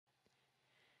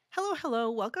Hello, hello.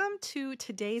 Welcome to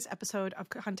today's episode of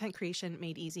Content Creation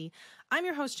Made Easy. I'm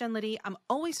your host, Jen Liddy. I'm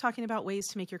always talking about ways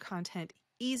to make your content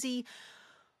easy,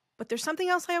 but there's something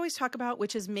else I always talk about,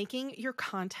 which is making your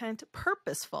content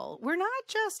purposeful. We're not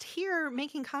just here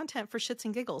making content for shits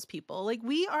and giggles, people. Like,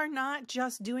 we are not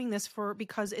just doing this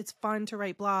because it's fun to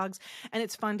write blogs and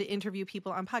it's fun to interview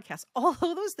people on podcasts.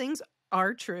 Although those things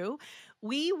are true,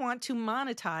 we want to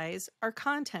monetize our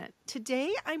content.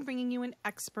 Today, I'm bringing you an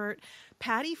expert,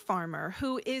 Patty Farmer,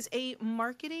 who is a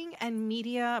marketing and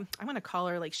media, I'm going to call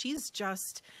her like she's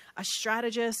just a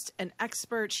strategist, an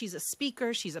expert. She's a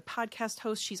speaker. She's a podcast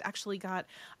host. She's actually got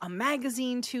a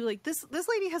magazine too. Like this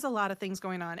lady has a lot of things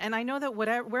going on. And I know that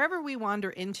wherever we wander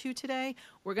into today,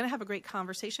 we're going to have a great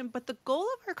conversation. But the goal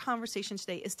of our conversation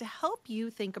today is to help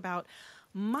you think about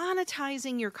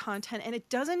monetizing your content. And it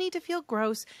doesn't need to feel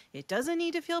gross. It doesn't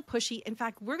need to feel pushy. In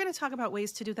fact, we're going to talk about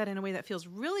ways to do that in a way that feels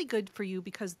really good for you,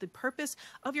 because the purpose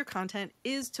of your content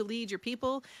is to lead your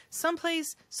people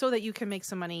someplace so that you can make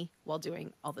some money while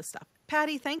doing all this stuff.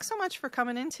 Patty, thanks so much for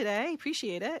coming in today.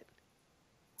 Appreciate it.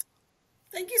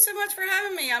 Thank you so much for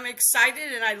having me. I'm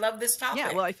excited and I love this topic.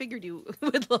 Yeah, well, I figured you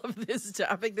would love this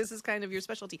topic. This is kind of your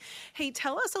specialty. Hey,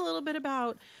 tell us a little bit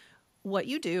about what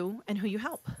you do and who you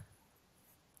help.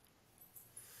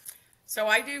 So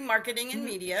I do marketing and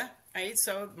media, right?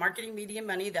 So marketing, media,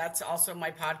 money, that's also my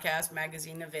podcast,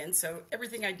 magazine, event. So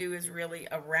everything I do is really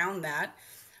around that,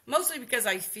 mostly because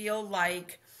I feel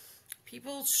like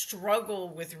people struggle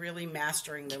with really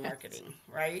mastering their marketing,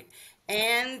 right?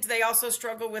 And they also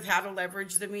struggle with how to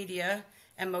leverage the media.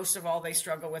 And most of all, they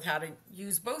struggle with how to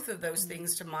use both of those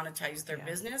things to monetize their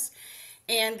business.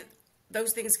 And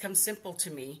those things come simple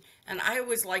to me. And I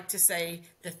always like to say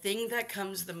the thing that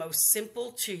comes the most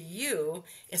simple to you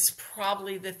is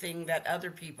probably the thing that other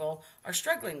people are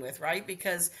struggling with, right?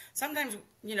 Because sometimes,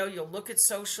 you'll look at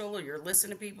social or you'll listen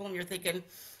to people and you're thinking,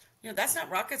 that's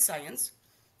not rocket science.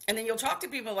 And then you'll talk to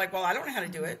people like, well, I don't know how to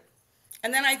do it.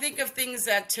 And then I think of things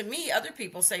that to me, other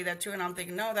people say that too. And I'm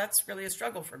thinking, no, that's really a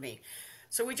struggle for me.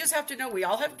 So we just have to know we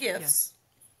all have gifts. Yes.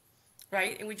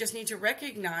 Right? And we just need to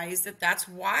recognize that that's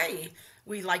why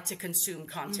we like to consume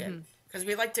content. Because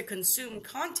we like to consume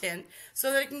content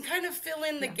so that it can kind of fill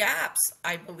in the gaps,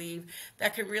 I believe,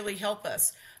 that can really help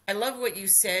us. I love what you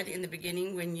said in the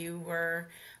beginning when you were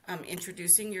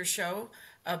introducing your show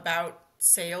about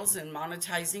sales and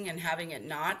monetizing and having it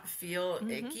not feel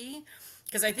icky.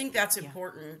 Because I think that's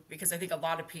important, because I think a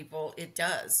lot of people, it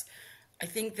does. I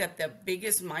think that the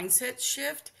biggest mindset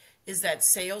shift is that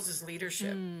sales is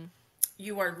leadership.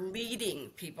 You are leading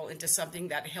people into something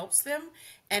that helps them.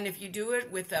 And if you do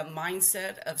it with a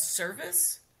mindset of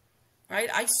service, right?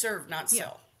 I serve, not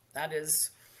sell. That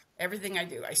is everything I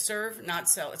do. I serve, not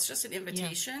sell. It's just an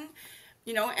invitation,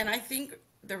 and I think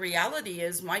the reality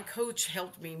is my coach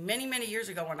helped me many, many years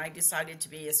ago when I decided to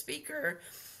be a speaker.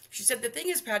 She said, the thing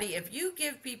is, Patty, if you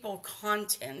give people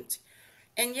content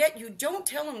and yet you don't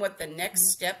tell them what the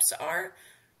next steps are,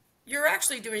 you're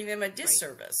actually doing them a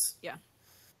disservice. Yeah.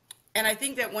 And I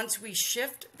think that once we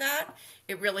shift that,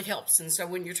 it really helps. And so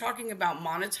when you're talking about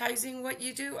monetizing what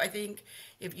you do, I think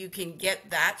if you can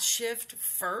get that shift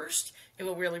first, it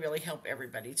will really, really help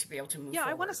everybody to be able to move forward.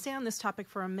 I want to stay on this topic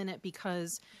for a minute,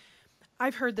 because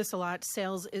I've heard this a lot.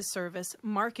 Sales is service.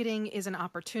 Marketing is an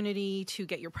opportunity to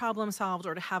get your problem solved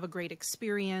or to have a great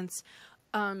experience.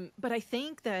 But I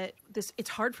think that it's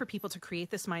hard for people to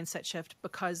create this mindset shift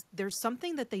because there's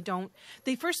something that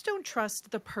they first don't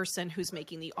trust the person who's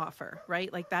making the offer,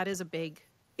 right? Like that is a big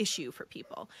issue for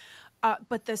people.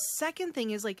 But the second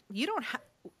thing is like,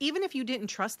 even if you didn't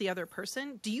trust the other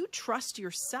person, do you trust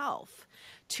yourself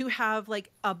to have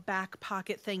like a back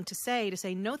pocket thing to say,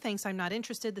 no, thanks, I'm not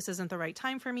interested. This isn't the right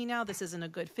time for me now. This isn't a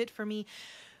good fit for me.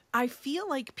 I feel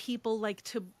like people like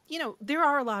to, there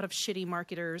are a lot of shitty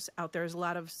marketers out there. There's a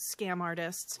lot of scam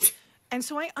artists. And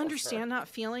so I understand not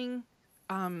feeling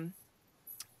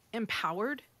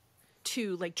empowered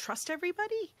to like trust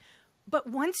everybody. But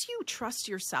once you trust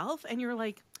yourself and you're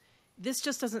like, this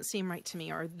just doesn't seem right to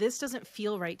me, or this doesn't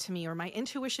feel right to me, or my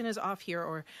intuition is off here,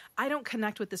 or I don't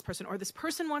connect with this person, or this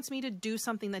person wants me to do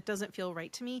something that doesn't feel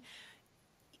right to me.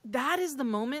 That is the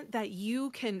moment that you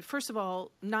can, first of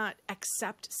all, not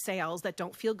accept sales that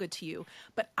don't feel good to you.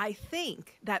 But I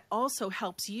think that also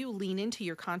helps you lean into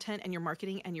your content and your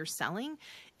marketing and your selling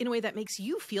in a way that makes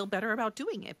you feel better about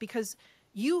doing it, because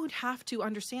you have to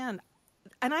understand.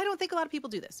 And I don't think a lot of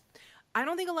people do this. I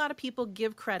don't think a lot of people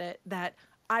give credit that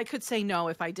I could say no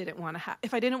if I didn't want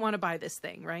to buy this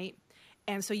thing, right?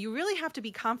 And so you really have to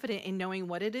be confident in knowing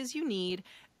what it is you need.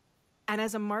 And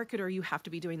as a marketer, you have to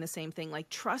be doing the same thing. Like,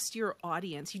 trust your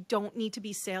audience. You don't need to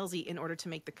be salesy in order to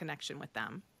make the connection with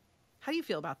them. How do you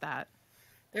feel about that?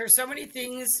 There are so many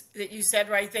things that you said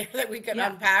right there that we could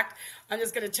Yeah. unpack. I'm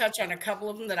just going to touch on a couple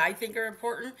of them that I think are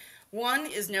important. One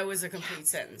is no is a complete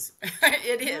sentence.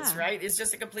 It is, Yeah. right? It's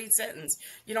just a complete sentence.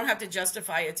 You don't have to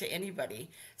justify it to anybody.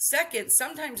 Second,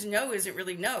 sometimes no isn't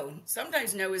really no.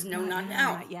 Sometimes no is no, not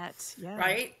now. Not yet. Yeah.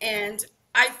 Right? And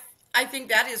I think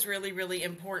that is really, really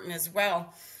important as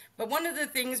well. But one of the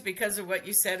things, because of what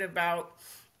you said about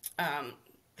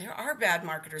there are bad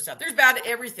marketers out there. There's bad at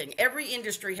everything. Every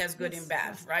industry has good and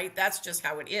bad, right? That's just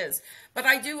how it is. But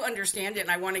I do understand it,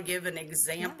 and I want to give an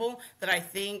example that I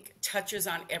think touches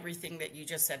on everything that you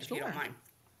just said, if you don't mind.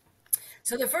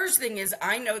 So the first thing is,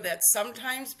 I know that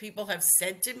sometimes people have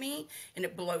said to me, and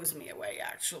it blows me away,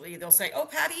 actually. They'll say, oh,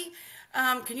 Patty,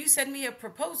 can you send me a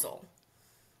proposal?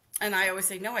 And I always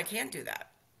say, no, I can't do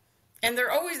that. And they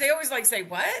always like say,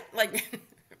 what? Like,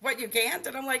 what, you can't?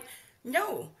 And I'm like,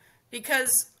 no,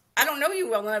 because I don't know you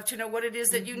well enough to know what it is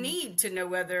that you need to know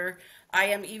whether I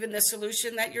am even the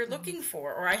solution that you're looking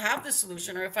for, or I have the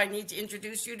solution, or if I need to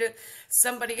introduce you to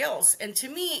somebody else. And to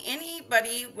me,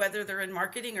 anybody, whether they're in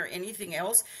marketing or anything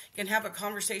else, can have a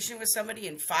conversation with somebody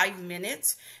in 5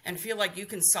 minutes and feel like you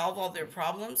can solve all their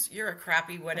problems. You're a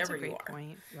crappy whatever you are.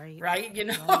 Point. Right? You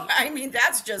know, Right. I mean,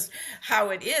 that's just how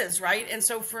it is, right? And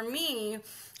so for me,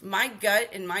 my gut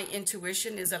and my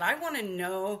intuition is that I want to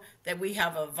know that we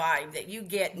have a vibe, that you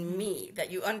get me, that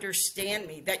you understand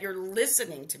me, that you're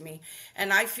listening to me,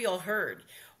 and I feel heard.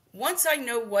 Once I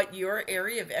know what your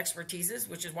area of expertise is,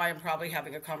 which is why I'm probably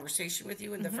having a conversation with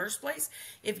you in the first place,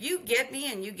 if you get me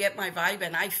and you get my vibe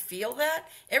and I feel that,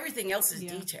 everything else is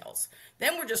details.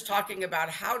 Then we're just talking about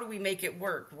how do we make it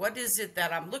work? What is it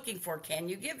that I'm looking for? Can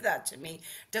you give that to me?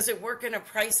 Does it work in a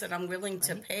price that I'm willing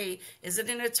to pay? Is it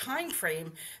in a time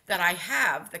frame that I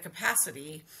have the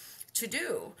capacity to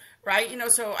do, right? You know,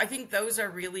 so I think those are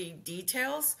really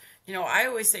details. You know, I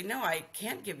always say, no, I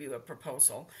can't give you a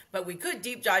proposal, but we could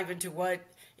deep dive into what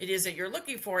it is that you're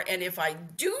looking for. And if I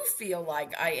do feel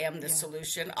like I am the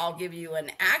solution, I'll give you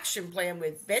an action plan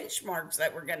with benchmarks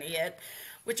that we're going to hit,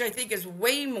 which I think is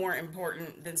way more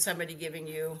important than somebody giving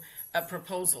you a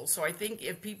proposal. So I think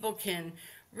if people can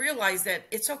realize that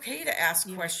it's okay to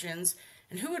ask questions,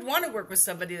 and who would want to work with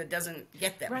somebody that doesn't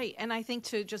get them? Right. And I think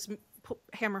to just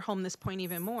hammer home this point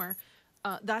even more,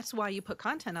 that's why you put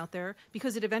content out there,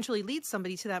 because it eventually leads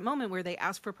somebody to that moment where they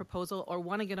ask for a proposal or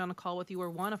want to get on a call with you or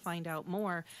want to find out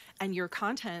more. And your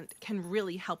content can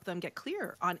really help them get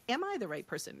clear on, am I the right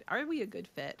person? Are we a good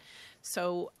fit?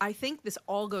 So I think this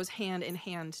all goes hand in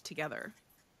hand together.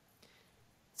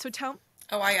 So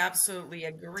I absolutely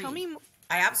agree. Tell me.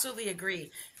 I absolutely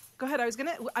agree. Go ahead.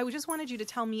 I just wanted you to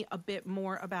tell me a bit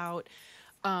more about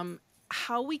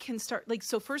how we can start. Like,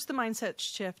 so first the mindset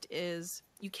shift is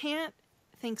you can't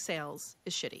think sales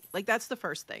is shitty. Like, that's the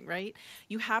first thing, right?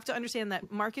 You have to understand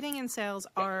that marketing and sales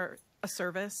are a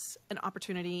service, an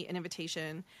opportunity, an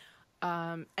invitation.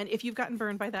 And if you've gotten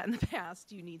burned by that in the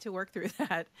past, you need to work through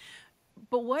that.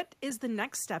 But what is the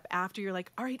next step after you're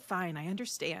like, all right, fine, I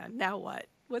understand. Now what?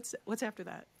 What's after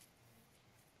that?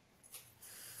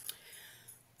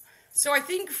 So I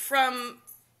think from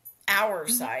our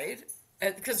side,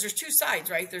 because there's two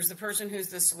sides, right? There's the person who's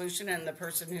the solution and the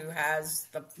person who has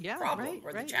the problem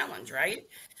or the challenge, right?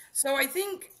 So I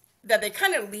think that they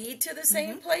kind of lead to the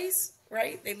same place,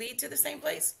 right? They lead to the same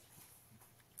place.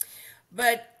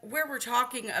 But where we're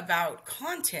talking about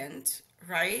content,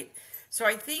 right? So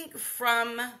I think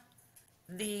from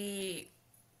the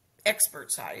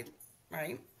expert side,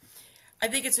 right? I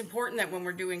think it's important that when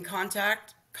we're doing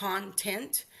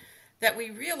content, that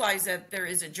we realize that there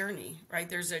is a journey, right?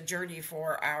 There's a journey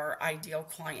for our ideal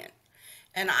client.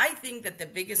 And I think that the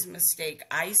biggest mistake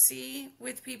I see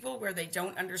with people where they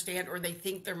don't understand or they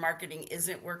think their marketing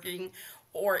isn't working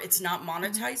or it's not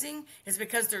monetizing is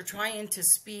because they're trying to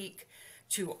speak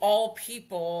to all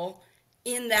people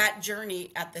in that journey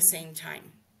at the same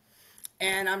time.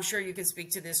 And I'm sure you can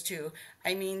speak to this too.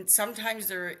 I mean, sometimes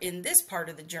they're in this part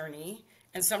of the journey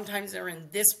and sometimes they're in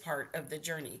this part of the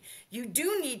journey. You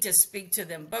do need to speak to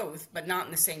them both, but not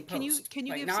in the same post. Can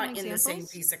you like give not some in examples? the same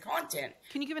piece of content?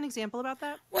 Can you give an example about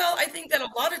that? Well, I think that a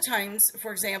lot of times,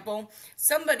 for example,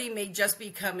 somebody may just be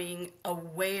becoming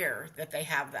aware that they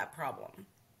have that problem,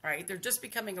 right? They're just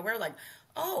becoming aware, like,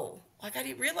 oh, like I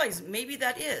didn't realize maybe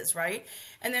that is, right?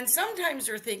 And then sometimes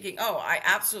they're thinking, oh, I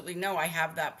absolutely know I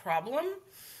have that problem.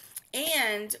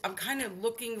 And I'm kind of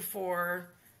looking for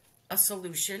a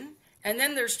solution. And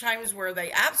then there's times where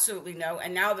they absolutely know,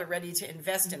 and now they're ready to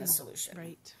invest in a solution.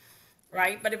 Right.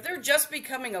 Right? But if they're just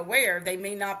becoming aware, they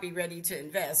may not be ready to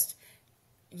invest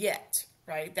yet.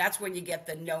 right? That's when you get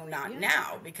the no, not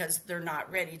now, because they're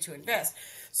not ready to invest.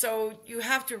 So you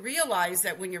have to realize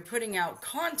that when you're putting out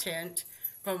content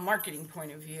from a marketing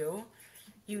point of view,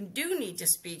 you do need to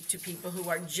speak to people who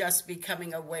are just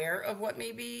becoming aware of what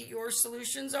maybe your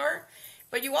solutions are.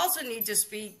 But you also need to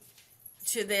speak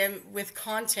to them with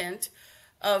content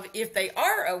of, if they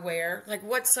are aware, like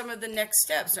what some of the next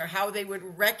steps or how they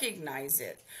would recognize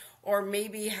it, or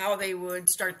maybe how they would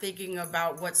start thinking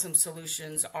about what some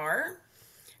solutions are.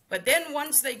 But then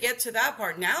once they get to that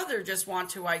part, now they just want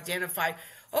to identify,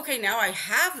 okay, now I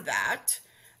have that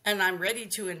and I'm ready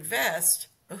to invest.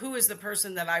 Who is the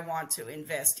person that I want to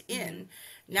invest in?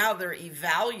 Now they're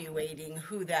evaluating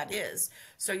who that is.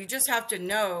 So you just have to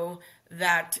know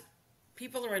that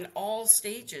people are in all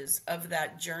stages of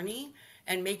that journey,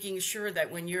 and making sure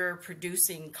that when you're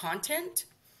producing content,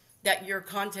 that your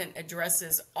content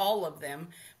addresses all of them.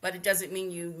 But it doesn't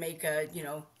mean you make a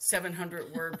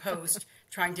 700 word post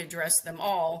trying to address them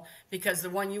all, because the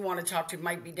one you want to talk to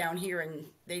might be down here and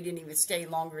they didn't even stay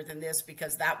longer than this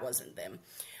because that wasn't them,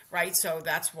 right? So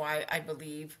that's why I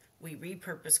believe we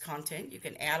repurpose content. You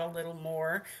can add a little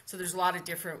more. So there's a lot of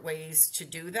different ways to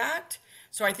do that.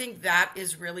 So I think that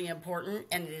is really important,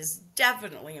 and it is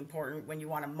definitely important when you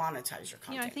want to monetize your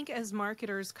content. Yeah, I think as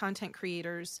marketers, content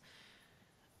creators,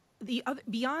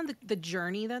 beyond the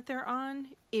journey that they're on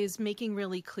is making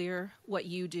really clear what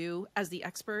you do as the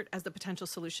expert, as the potential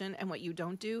solution, and what you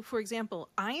don't do. For example,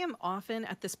 I am often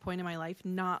at this point in my life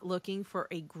not looking for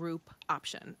a group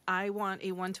option. I want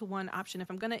a one-to-one option. If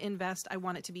I'm going to invest, I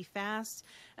want it to be fast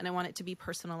and I want it to be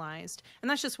personalized. And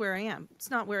that's just where I am.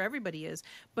 It's not where everybody is.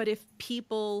 But if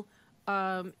people...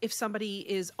 if somebody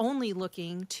is only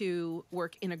looking to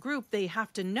work in a group, they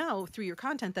have to know through your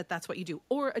content that that's what you do,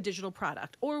 or a digital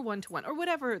product, or one-to-one, or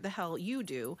whatever the hell you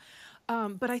do.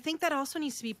 But I think that also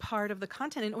needs to be part of the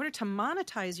content. In order to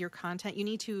monetize your content, you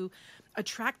need to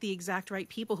attract the exact right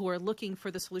people who are looking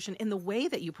for the solution in the way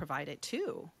that you provide it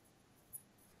too.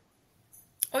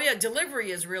 Oh yeah,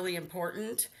 delivery is really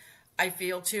important, I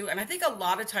feel too. And I think a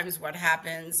lot of times what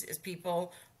happens is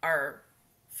people are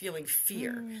feeling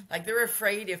fear. Like they're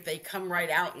afraid if they come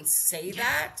right out and say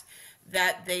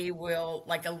that they will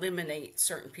like eliminate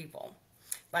certain people.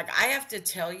 Like I have to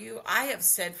tell you, I have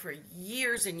said for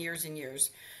years and years and years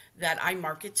that I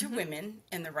market to women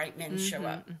and the right men show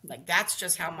up. Like that's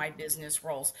just how my business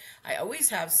rolls. I always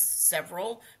have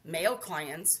several male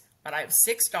clients, but I have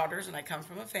 6 daughters and I come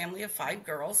from a family of 5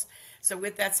 girls. So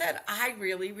with that said, I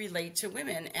really relate to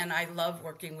women and I love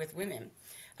working with women.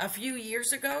 A few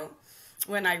years ago,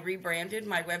 when I rebranded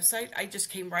my website, I just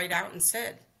came right out and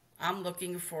said, I'm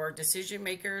looking for decision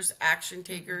makers, action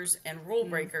takers, and rule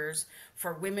breakers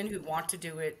for women who want to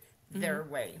do it their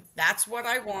way. That's what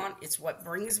I want. It's what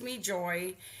brings me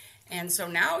joy. And so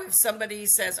now if somebody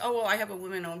says, oh, well, I have a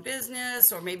women-owned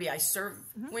business, or maybe I serve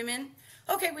women,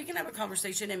 okay, we can have a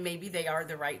conversation and maybe they are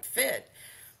the right fit.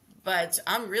 But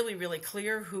I'm really, really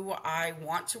clear who I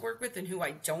want to work with and who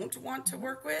I don't want to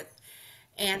work with.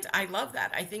 And I love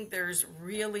that. I think there's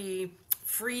really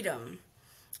freedom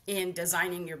in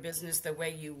designing your business the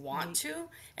way you want to,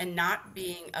 and not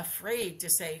being afraid to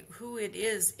say who it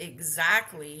is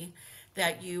exactly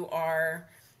that you are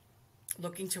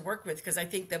looking to work with. Because I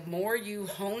think the more you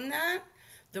hone that,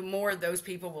 the more those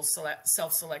people will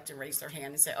self-select and raise their hand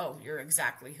and say, oh, you're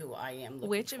exactly who I am looking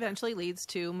Which for. eventually leads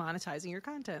to monetizing your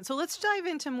content. So let's dive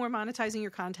into more monetizing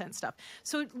your content stuff.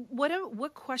 So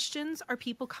what questions are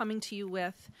people coming to you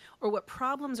with, or what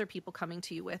problems are people coming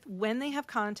to you with when they have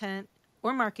content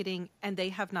or marketing and they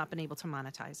have not been able to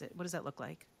monetize it? What does that look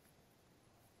like?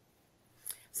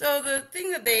 So the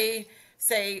thing that they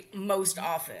say most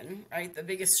often, right, the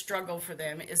biggest struggle for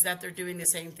them is that they're doing the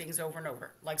same things over and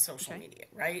over, like social media,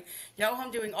 right?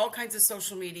 I'm doing all kinds of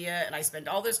social media and I spend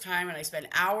all this time and I spend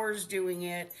hours doing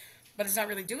it, but it's not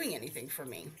really doing anything for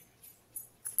me.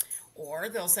 Or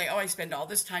they'll say, oh, I spend all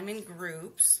this time in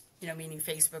groups, meaning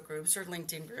Facebook groups or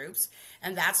LinkedIn groups,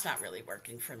 and that's not really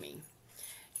working for me.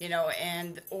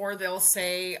 Or they'll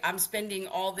say, I'm spending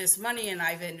all this money and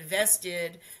I've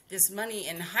invested this money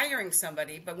in hiring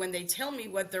somebody. But when they tell me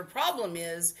what their problem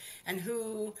is and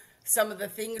who some of the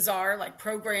things are, like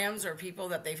programs or people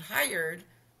that they've hired,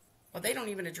 well, they don't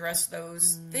even address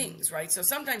those things, right? So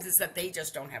sometimes it's that they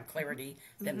just don't have clarity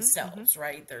themselves,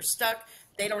 right? They're stuck.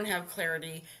 They don't have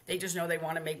clarity. They just know they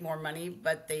want to make more money,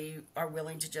 but they are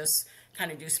willing to just kind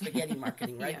of do spaghetti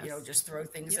marketing, right? Just throw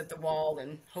things at the wall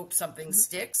and hope something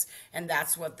sticks, and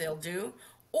that's what they'll do.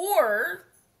 Or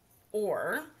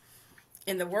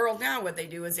in the world now, what they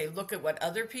do is they look at what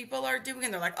other people are doing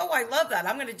and they're like, oh, I love that.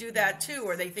 I'm going to do that too.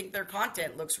 Or they think their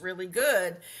content looks really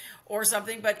good or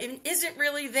something, but it isn't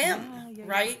really them,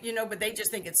 right? You know, but they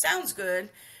just think it sounds good.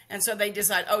 And so they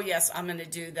decide, oh, yes, I'm going to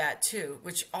do that too,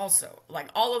 which also, like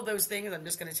all of those things, I'm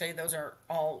just going to tell you, those are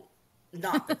all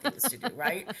not the things to do,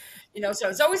 right? You know, so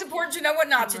it's always important to know what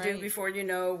not to do before you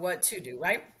know what to do,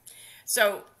 right?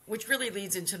 So, which really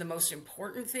leads into the most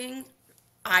important thing,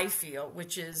 I feel,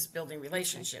 which is building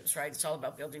relationships, right? It's all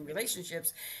about building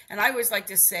relationships. And I always like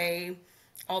to say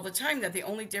all the time that the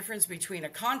only difference between a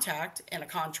contact and a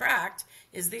contract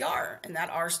is the R, and that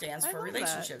R stands for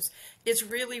relationships. It's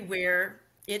really where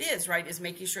it is, right? Is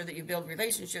making sure that you build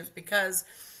relationships, because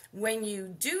when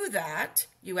you do that,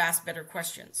 you ask better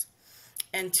questions.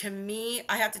 And to me,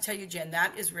 I have to tell you, Jen,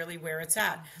 that is really where it's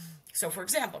at. So for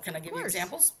example, can I give you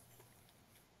examples?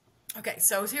 Okay,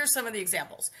 so here's some of the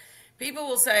examples. People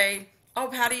will say, oh,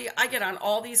 Patty, I get on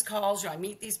all these calls. You know, I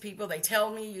meet these people. They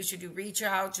tell me you should do reach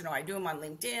out. You know, I do them on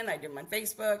LinkedIn. I do them on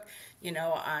Facebook. You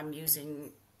know, I'm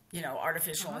using, you know,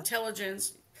 artificial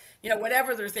intelligence, you know,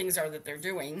 whatever their things are that they're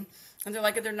doing. And they're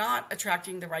like, they're not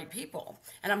attracting the right people.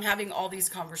 And I'm having all these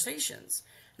conversations.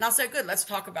 And I'll say, good, let's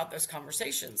talk about those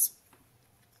conversations.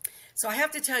 So I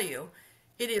have to tell you,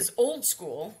 it is old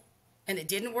school, and it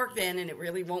didn't work then, and it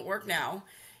really won't work now.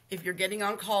 If you're getting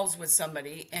on calls with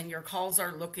somebody and your calls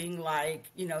are looking like,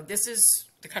 you know, this is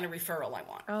the kind of referral I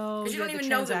want. Oh, because you don't even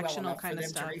know them well enough for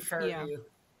them to refer you.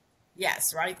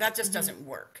 Yes, right? That just doesn't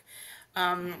work.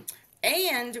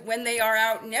 And when they are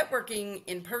out networking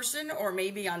in person or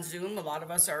maybe on Zoom, a lot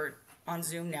of us are on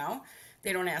Zoom now,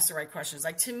 they don't ask the right questions.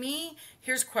 Like, to me,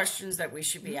 here's questions that we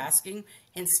should be asking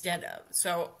instead of.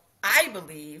 So I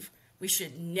believe we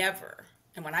should never,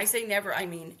 and when I say never, I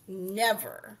mean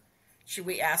never, should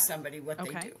we ask somebody what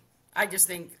they do. I just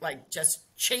think, like, just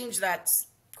change that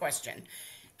question.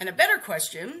 And a better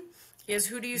question is,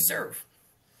 who do you serve?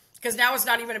 Because now it's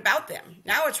not even about them.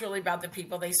 Now it's really about the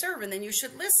people they serve. And then you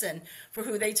should listen for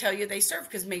who they tell you they serve,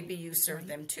 because maybe you serve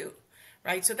them too,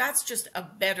 right? So that's just a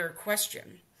better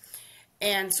question.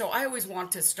 And so I always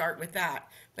want to start with that.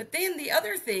 But then the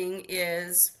other thing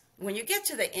is, when you get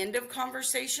to the end of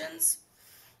conversations,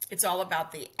 it's all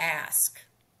about the ask,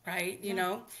 right? You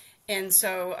know? And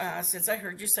so since I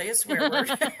heard you say a swear word,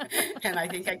 and I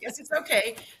guess it's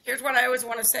okay, here's what I always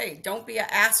want to say. Don't be an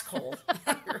asshole,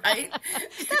 right?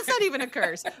 That's not even a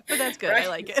curse, but that's good. Right? I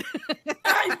like it.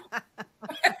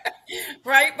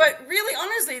 Right? But really,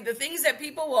 honestly, the things that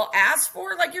people will ask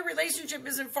for, like, your relationship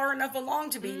isn't far enough along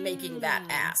to be making that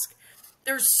ask.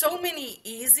 There's so many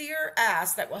easier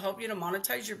asks that will help you to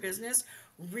monetize your business,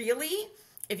 really,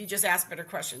 if you just ask better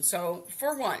questions. So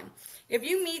for one, if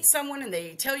you meet someone and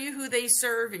they tell you who they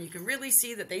serve, and you can really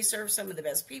see that they serve some of the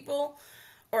best people,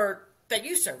 or that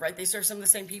you serve, right? They serve some of the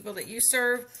same people that you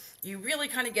serve. You really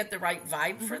kind of get the right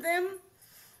vibe for them.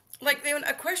 Like, then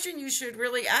a question you should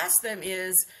really ask them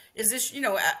is this, you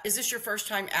know, is this your first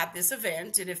time at this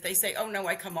event? And if they say, oh no,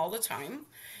 I come all the time.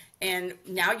 And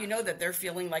now you know that they're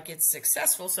feeling like it's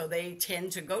successful, so they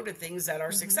tend to go to things that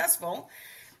are successful.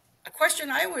 A question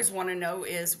I always want to know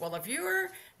is, well, if you're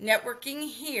networking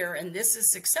here and this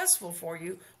is successful for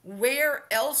you, where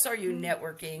else are you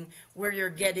networking where you're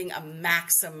getting a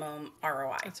maximum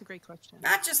ROI? That's a great question.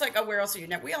 Not just like, oh, where else are you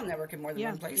networking? We all network in more than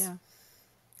one place.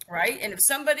 Right? And if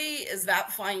somebody is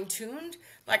that fine-tuned,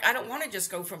 like, I don't want to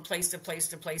just go from place to place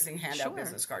to place and hand out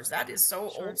business cards. That is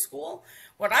so old school.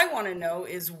 What I want to know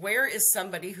is, where is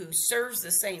somebody who serves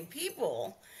the same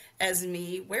people as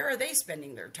me? Where are they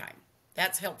spending their time?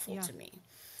 That's helpful to me.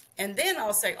 And then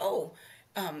I'll say, oh,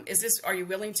 are you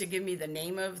willing to give me the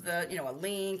name of the, you know, a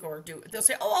link, or they'll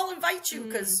say, oh, I'll invite you,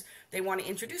 because they want to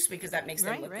introduce me, because that makes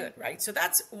them look good, right? So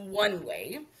that's one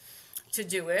way to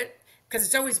do it. Because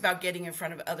it's always about getting in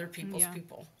front of other people's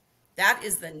people. That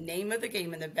is the name of the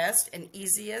game, and the best and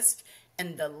easiest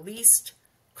and the least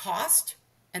cost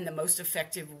and the most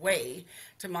effective way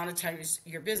to monetize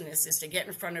your business is to get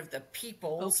in front of the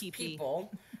people's people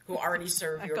who already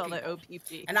serve your people. I call it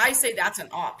OPP. And I say that's an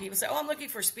op. People say, oh, I'm looking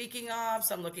for speaking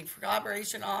ops. I'm looking for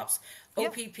collaboration ops.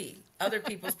 OPP, other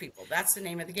people's people. That's the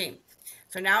name of the game.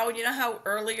 So now, you know how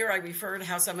earlier I referred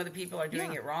how some of the people are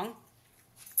doing it wrong?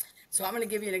 So I'm going to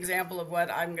give you an example of what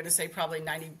I'm going to say probably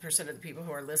 90% of the people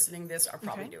who are listening this are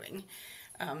probably doing.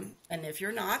 And if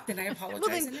you're not, then I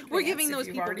apologize in advance. We're giving those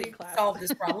you've people already solved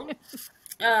this problem.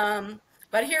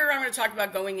 But here I'm going to talk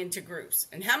about going into groups.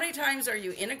 And how many times are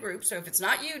you in a group? So if it's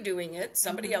not you doing it,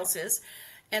 somebody else is.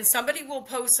 And somebody will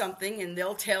post something, and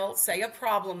they'll say a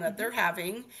problem that they're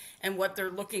having and what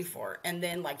they're looking for. And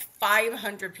then like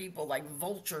 500 people, like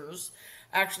vultures,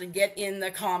 actually get in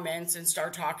the comments and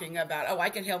start talking about, oh, I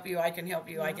can help you, I can help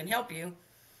you, I can help you,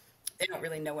 they don't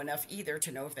really know enough either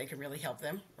to know if they can really help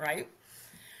them, right?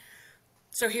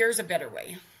 So here's a better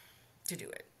way to do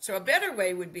it. So a better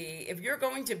way would be, if you're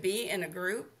going to be in a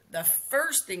group, the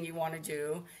first thing you want to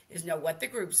do is know what the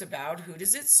group's about, who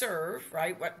does it serve,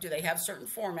 right? What do they have certain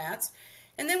formats?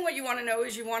 And then what you want to know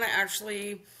is you want to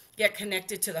actually get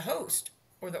connected to the host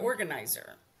or the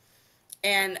organizer.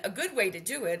 And a good way to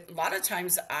do it, a lot of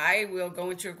times I will go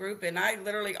into a group and I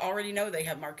literally already know they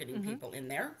have marketing people in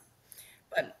there.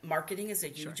 But marketing is a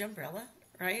huge umbrella,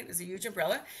 right? It's a huge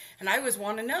umbrella. And I always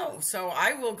want to know. So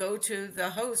I will go to the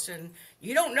host, and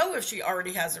you don't know if she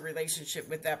already has a relationship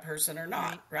with that person or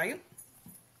not, right?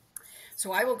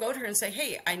 So I will go to her and say,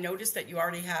 hey, I noticed that you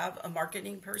already have a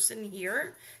marketing person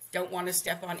here. Don't want to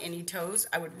step on any toes.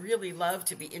 I would really love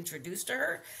to be introduced to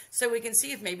her so we can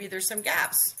see if maybe there's some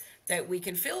gaps that we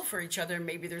can fill for each other.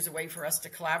 Maybe there's a way for us to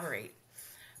collaborate.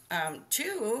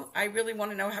 Two, I really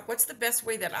want to know what's the best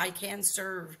way that I can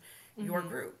serve your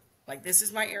group. Like, this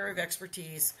is my area of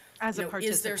expertise. As a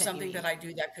participant, is there something that I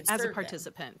do that could serve as a them?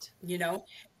 participant?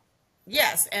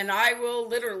 Yes, and I will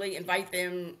literally invite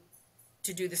them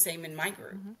to do the same in my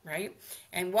group, right?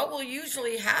 And what will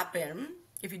usually happen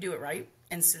if you do it right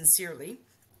and sincerely,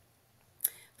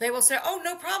 they will say, oh,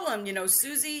 no problem.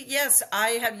 Susie, yes,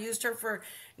 I have used her for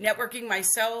networking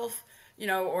myself,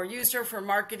 or used her for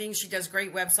marketing. She does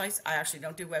great websites. I actually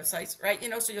don't do websites, right?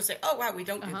 So you'll say, oh, wow, we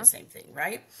don't do the same thing,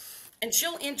 right? And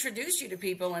she'll introduce you to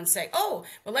people and say, oh,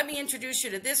 well, let me introduce you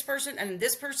to this person, and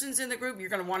this person's in the group. You're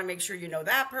going to want to make sure you know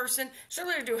that person. She'll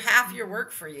literally do half your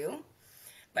work for you.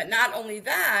 But not only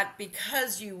that,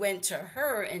 because you went to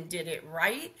her and did it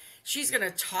right, she's going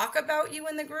to talk about you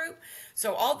in the group.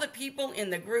 So all the people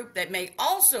in the group that may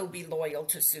also be loyal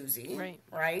to Susie,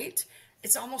 right?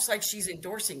 It's almost like she's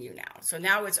endorsing you now. So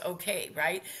now it's okay,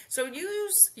 right? So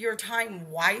use your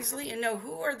time wisely and know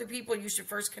who are the people you should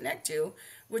first connect to,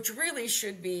 which really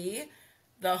should be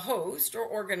the host or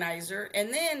organizer.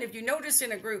 And then if you notice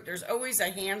in a group, there's always a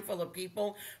handful of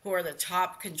people who are the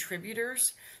top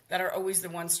contributors that are always the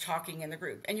ones talking in the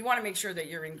group. And you want to make sure that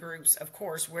you're in groups, of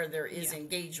course, where there is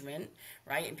engagement,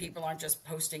 right? And people aren't just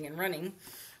posting and running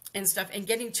and stuff, and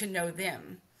getting to know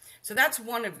them. So that's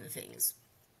one of the things.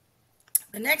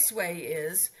 The next way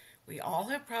is, we all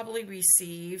have probably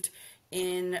received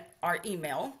in our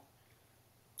email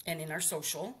and in our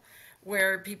social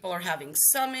where people are having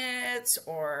summits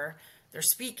or they're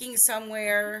speaking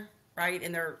somewhere, right?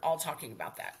 And they're all talking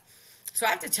about that. So I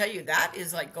have to tell you, that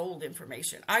is like gold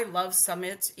information. I love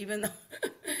summits, even though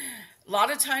a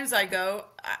lot of times I go,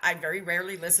 I very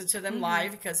rarely listen to them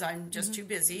live because I'm just too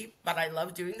busy, but I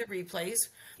love doing the replays.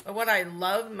 But what I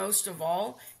love most of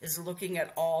all is looking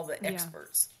at all the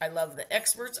experts. I love the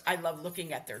experts. I love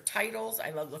looking at their titles.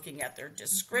 I love looking at their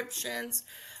descriptions.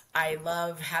 I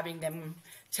love having them,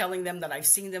 telling them that I've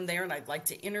seen them there and I'd like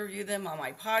to interview them on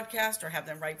my podcast or have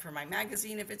them write for my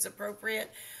magazine if it's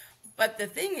appropriate. But the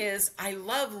thing is, I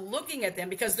love looking at them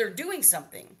because they're doing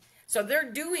something. So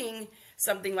they're doing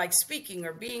something like speaking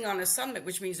or being on a summit,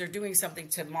 which means they're doing something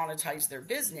to monetize their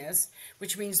business,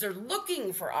 which means they're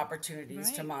looking for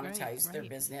opportunities to monetize their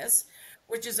business,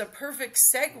 which is a perfect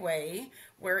segue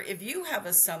where if you have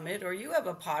a summit or you have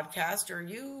a podcast or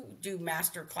you do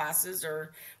master classes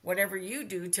or whatever you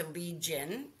do to lead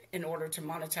gen in order to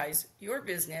monetize your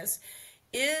business,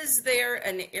 is there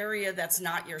an area that's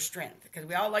not your strength? Because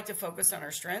we all like to focus on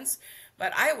our strengths,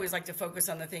 but I always like to focus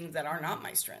on the things that are not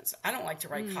my strengths. I don't like to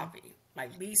write copy. My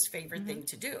least favorite thing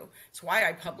to do. It's why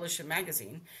I publish a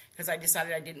magazine, because I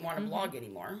decided I didn't want to blog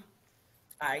anymore.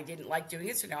 I didn't like doing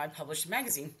it, so now I publish a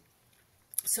magazine.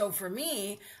 So for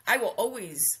me, I will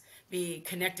always be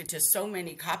connected to so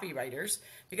many copywriters,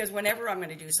 because whenever I'm going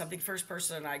to do something, first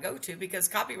person I go to, because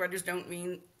copywriters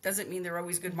doesn't mean they're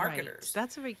always good marketers.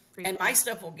 That's a very and my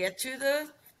stuff will get to the,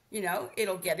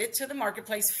 it'll get it to the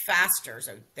marketplace faster.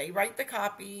 So they write the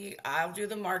copy, I'll do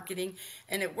the marketing,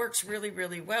 and it works really,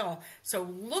 really well. So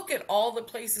look at all the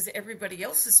places everybody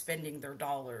else is spending their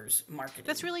dollars marketing.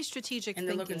 That's really strategic and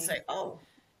thinking. And they look and say, oh,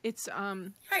 it's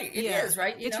right, it is,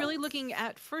 right? It's really looking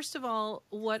at, first of all,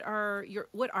 what are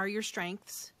your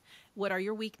strengths? What are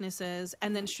your weaknesses?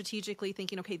 And then strategically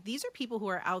thinking, okay, these are people who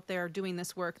are out there doing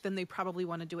this work, then they probably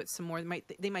want to do it some more.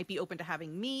 They might be open to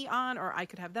having me on, or I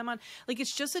could have them on. Like,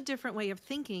 it's just a different way of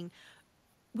thinking.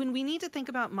 When we need to think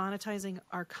about monetizing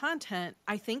our content,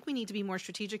 I think we need to be more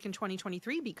strategic in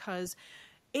 2023 because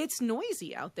it's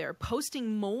noisy out there.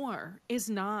 Posting more is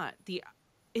not the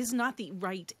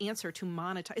right answer to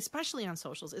monetize, especially on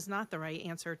socials, is not the right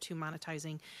answer to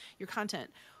monetizing your content.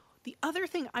 The other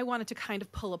thing I wanted to kind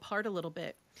of pull apart a little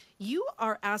bit, you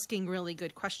are asking really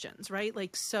good questions, right?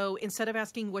 Like, so instead of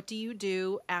asking, what do you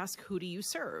do? Ask, who do you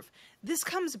serve? This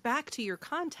comes back to your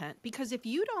content, because if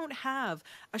you don't have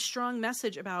a strong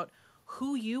message about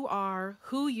who you are,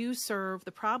 who you serve,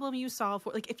 the problem you solve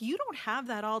for, like if you don't have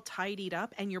that all tidied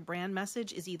up and your brand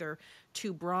message is either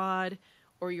too broad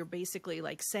or you're basically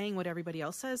like saying what everybody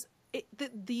else says,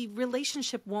 the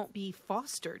relationship won't be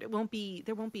fostered. It won't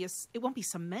be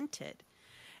cemented.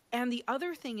 And the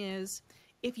other thing is,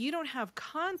 if you don't have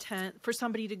content for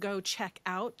somebody to go check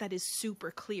out that is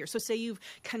super clear. So say you've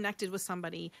connected with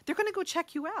somebody, they're going to go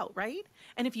check you out, right?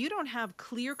 And if you don't have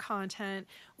clear content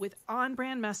with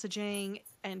on-brand messaging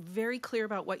and very clear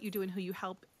about what you do and who you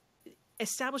help,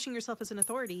 establishing yourself as an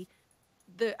authority,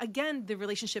 the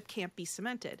relationship can't be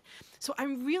cemented. So I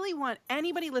really want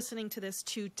anybody listening to this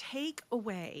to take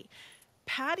away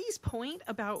Patty's point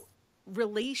about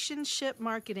relationship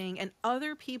marketing and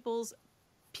other people's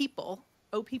people,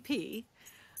 OPP,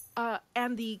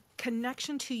 and the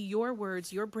connection to your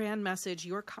words, your brand message,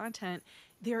 your content.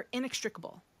 They're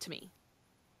inextricable to me.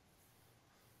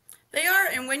 They are.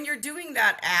 And when you're doing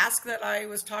that ask that I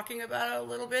was talking about a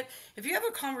little bit, if you have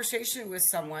a conversation with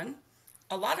someone,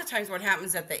 a lot of times what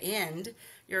happens at the end,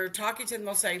 you're talking to them,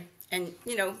 they'll say, and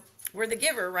we're the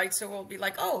giver, right? So we'll be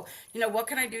like, oh, what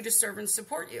can I do to serve and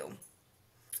support you?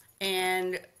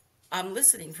 And I'm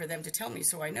listening for them to tell me,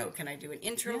 so I know, can I do an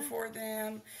intro for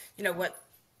them? What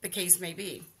the case may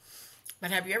be.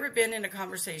 But have you ever been in a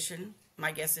conversation?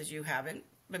 My guess is you haven't,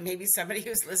 but maybe somebody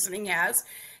who's listening has.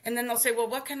 And then they'll say, well,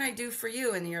 what can I do for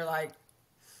you? And you're like,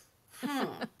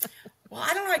 well,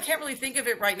 I don't know. I can't really think of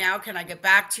it right now. Can I get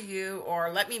back to you,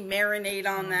 or let me marinate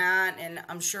on that? And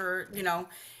I'm sure,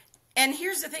 and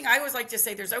here's the thing. I always like to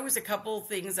say there's always a couple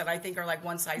things that I think are like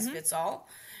one size fits all.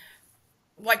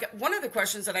 Like one of the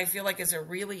questions that I feel like is a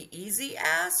really easy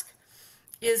ask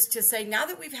is to say, now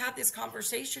that we've had this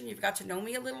conversation, you've got to know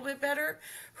me a little bit better.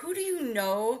 Who do you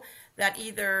know that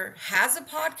either has a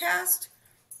podcast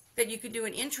that you could do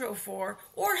an intro for,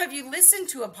 or have you listened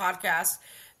to a podcast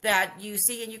that you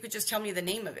see and you could just tell me the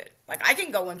name of it? Like I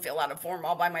can go and fill out a form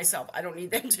all by myself. I don't need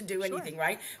them to do anything,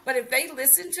 right? But if they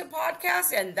listen to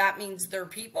podcasts, and that means their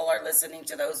people are listening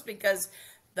to those because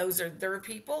those are their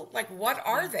people, like what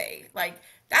are they? Like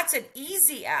that's an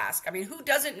easy ask. I mean, who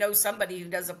doesn't know somebody who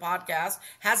does a podcast,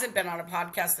 hasn't been on a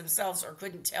podcast themselves, or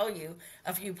couldn't tell you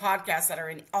a few podcasts that are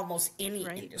in almost any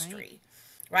industry,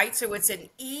 right? So it's an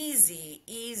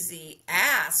easy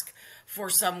ask for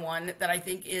someone that I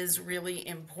think is really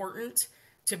important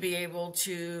to be able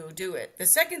to do it. The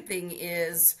second thing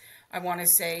is, I want to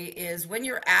say, is when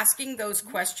you're asking those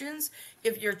questions,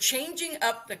 if you're changing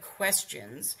up the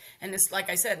questions, and it's like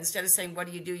I said, instead of saying, what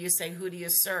do you do? You say, who do you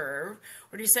serve?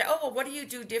 Or do you say, oh, well, what do you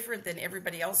do different than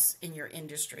everybody else in your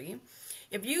industry?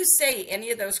 If you say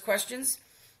any of those questions,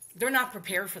 they're not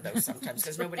prepared for those sometimes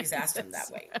because nobody's asked them that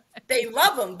way. They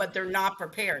love them, but they're not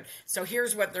prepared. So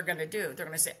here's what they're going to do. They're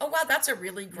going to say, oh, wow, that's a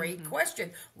really great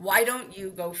question. Why don't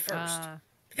you go first?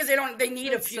 Because they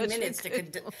need a few minutes to,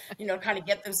 kind of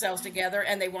get themselves together,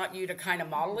 and they want you to kind of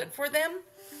model it for them.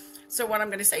 So what I'm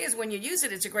going to say is when you use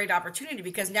it, it's a great opportunity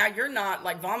because now you're not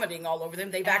like vomiting all over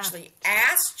them. They've actually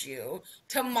asked you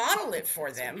to model it for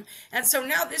them. And so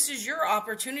now this is your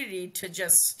opportunity to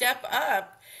just step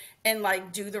up and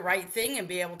like do the right thing and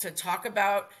be able to talk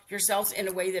about yourselves in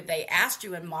a way that they asked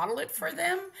you and model it for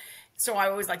them. So I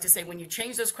always like to say, when you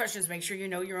change those questions, make sure you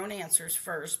know your own answers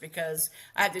first, because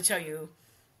I have to tell you,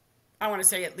 I want to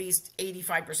say at least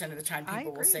 85% of the time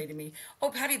people will say to me, oh,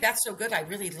 Patty, that's so good. I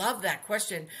really love that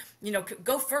question.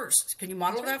 Go first. Can you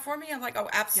model that for me? I'm like, oh,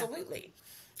 absolutely.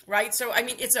 Right. So, I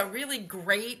mean, it's a really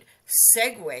great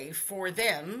segue for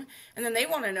them. And then they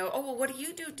want to know, oh, well, what do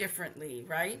you do differently?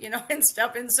 Right. And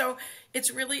stuff. And so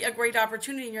it's really a great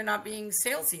opportunity. And you're not being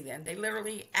salesy then. They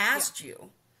literally asked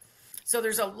you. So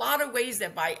there's a lot of ways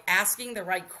that by asking the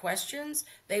right questions,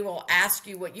 they will ask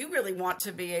you what you really want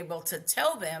to be able to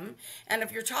tell them. And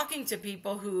if you're talking to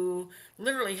people who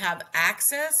literally have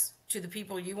access to the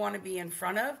people you want to be in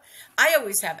front of, I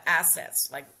always have assets.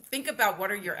 Like, think about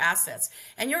what are your assets.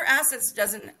 And your assets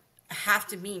doesn't have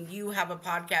to mean you have a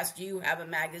podcast, you have a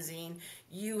magazine,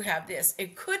 you have this.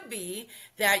 It could be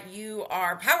that you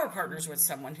are power partners with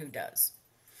someone who does.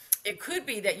 It could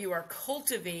be that you are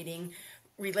cultivating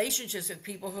relationships with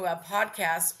people who have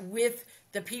podcasts with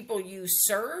the people you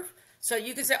serve. So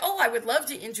you can say, oh, I would love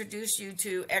to introduce you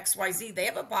to XYZ. They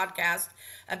have a podcast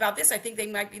about this. I think they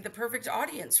might be the perfect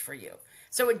audience for you.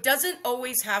 So it doesn't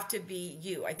always have to be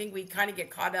you. I think we kind of get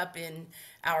caught up in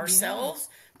ourselves.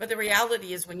 But the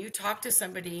reality is when you talk to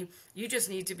somebody, you just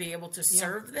need to be able to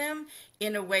serve them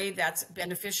in a way that's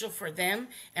beneficial for them,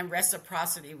 and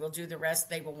reciprocity will do the rest.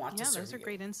 They will want to serve you. Those are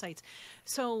great insights.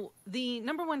 So the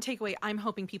number one takeaway I'm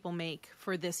hoping people make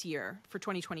for this year, for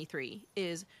 2023,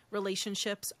 is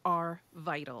relationships are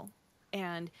vital.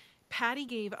 And Patty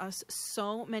gave us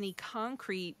so many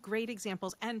concrete, great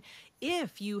examples. And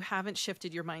if you haven't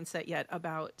shifted your mindset yet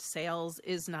about sales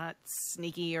is not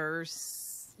sneaky or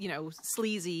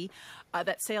sleazy,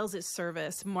 that sales is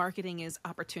service, marketing is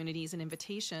opportunities and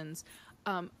invitations,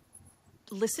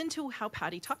 listen to how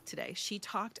Patty talked today. She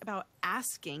talked about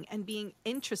asking and being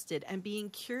interested and being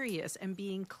curious and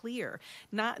being clear.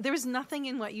 There was nothing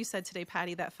in what you said today,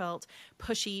 Patty, that felt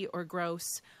pushy or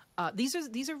gross.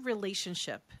 These are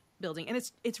relationship building, and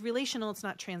it's relational. It's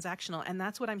not transactional, and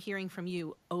that's what I'm hearing from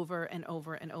you over and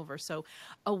over and over. So,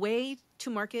 a way to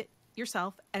market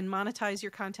yourself and monetize your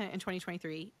content in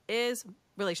 2023 is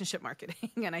relationship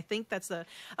marketing, and I think that's a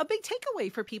big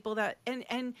takeaway for people. That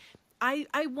and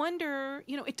I wonder,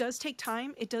 it does take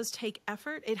time. It does take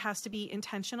effort. It has to be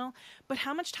intentional. But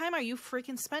how much time are you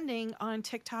freaking spending on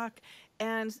TikTok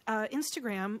and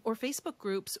Instagram or Facebook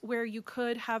groups where you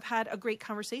could have had a great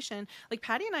conversation? Like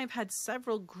Patty and I have had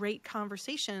several great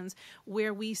conversations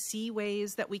where we see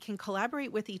ways that we can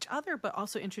collaborate with each other, but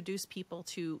also introduce people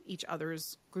to each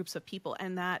other's groups of people.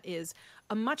 And that is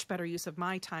a much better use of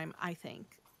my time, I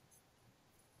think.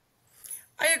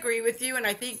 I agree with you. And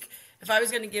I think if I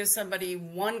was going to give somebody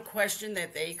one question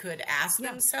that they could ask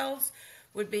themselves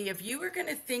would be, if you were going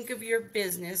to think of your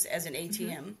business as an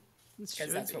ATM,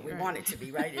 because that's what we want it to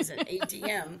be, right? Is an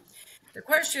ATM. The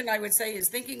question I would say is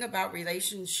thinking about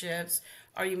relationships.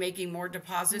 Are you making more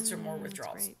deposits or more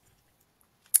withdrawals?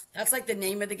 That's like the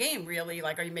name of the game, really.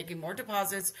 Like, are you making more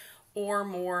deposits or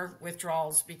more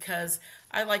withdrawals? Because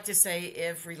I like to say,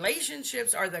 if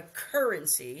relationships are the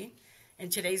currency in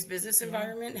today's business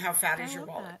environment, how fat is your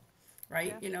wallet?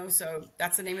 Right? Yeah. So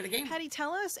that's the name of the game. Patty,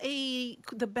 tell us the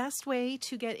best way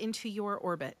to get into your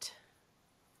orbit.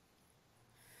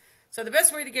 So the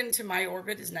best way to get into my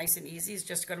orbit is nice and easy. Is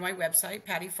just go to my website,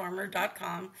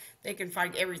 pattyfarmer.com. They can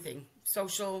find everything: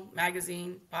 social,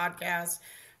 magazine, podcast,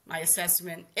 my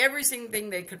assessment, every single thing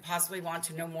they could possibly want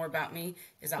to know more about me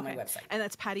is on my website. And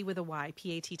that's Patty with a Y,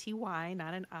 Patty,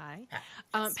 not an I.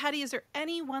 Patty, is there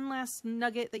any one last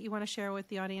nugget that you want to share with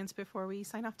the audience before we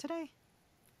sign off today?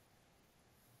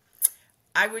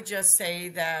 I would just say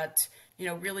that,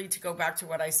 really to go back to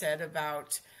what I said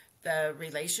about the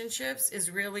relationships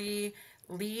is really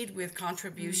lead with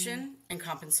contribution and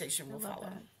compensation will follow.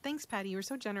 That. Thanks, Patty. You were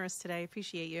so generous today. I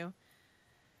appreciate you.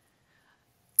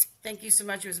 Thank you so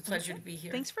much. It was a pleasure to be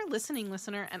here. Thanks for listening,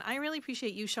 listener. And I really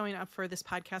appreciate you showing up for this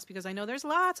podcast because I know there's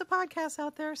lots of podcasts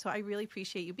out there. So I really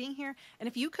appreciate you being here. And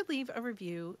if you could leave a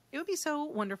review, it would be so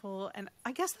wonderful. And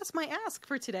I guess that's my ask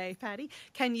for today, Patty.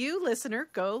 Can you, listener,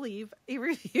 go leave a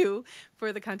review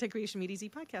for the Content Creation Made Easy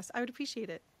podcast? I would appreciate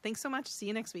it. Thanks so much. See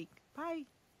you next week. Bye.